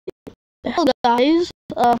Hello guys,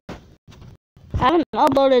 I haven't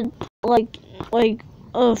uploaded like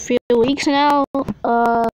a few weeks now.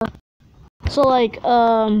 So I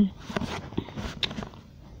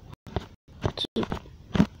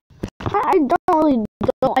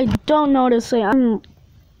don't know what to say. I'm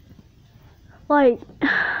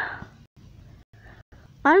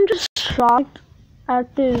just shocked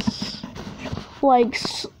at this.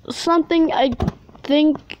 Something I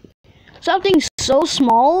think something so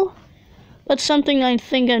small, but something I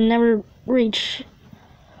think I never reach.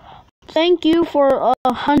 Thank you for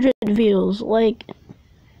 100 views.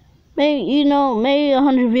 Maybe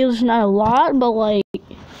 100 views is not a lot, but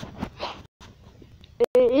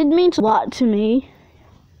it means a lot to me.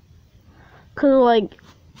 Cause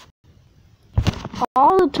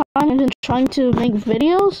all the time I've been trying to make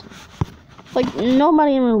videos,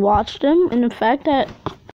 nobody ever watched them, and the fact that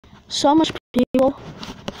so much people,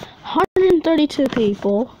 132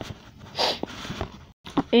 people,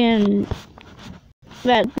 and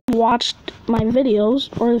that watched my videos,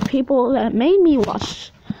 or the people that made me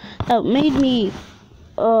watch, that made me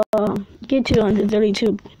get to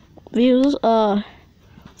 132 views.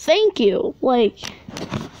 Thank you.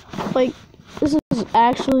 This is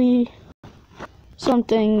actually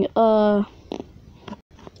something.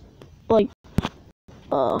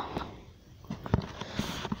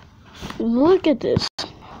 Look at this.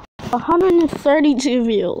 132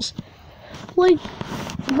 views.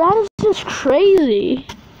 That is just crazy.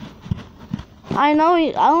 I know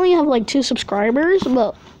I only have 2 subscribers,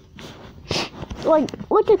 but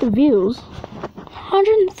look at the views.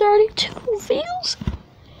 132 views?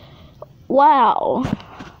 Wow.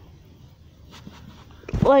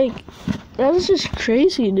 That is just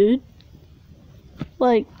crazy, dude.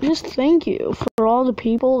 Just thank you for all the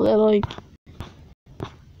people that I'm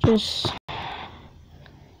just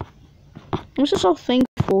so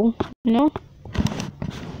thankful, you know?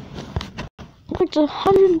 It's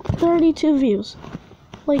 132 views.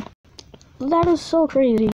 That is so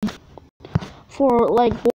crazy for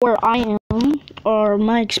where I am, or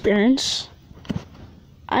my experience.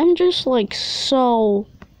 I'm just I'm so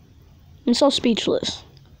speechless.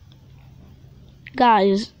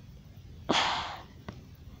 Guys,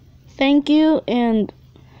 thank you, and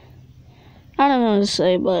I don't know what to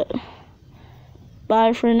say, but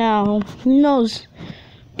bye for now. Who knows?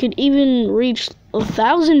 Could even reach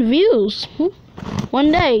 1,000 views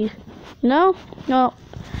one day. No,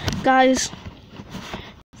 guys.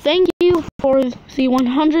 Thank you for the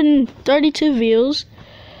 132 views.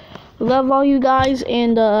 Love all you guys,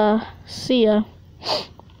 and see ya.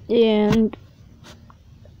 And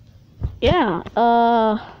yeah,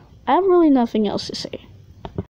 I have really nothing else to say.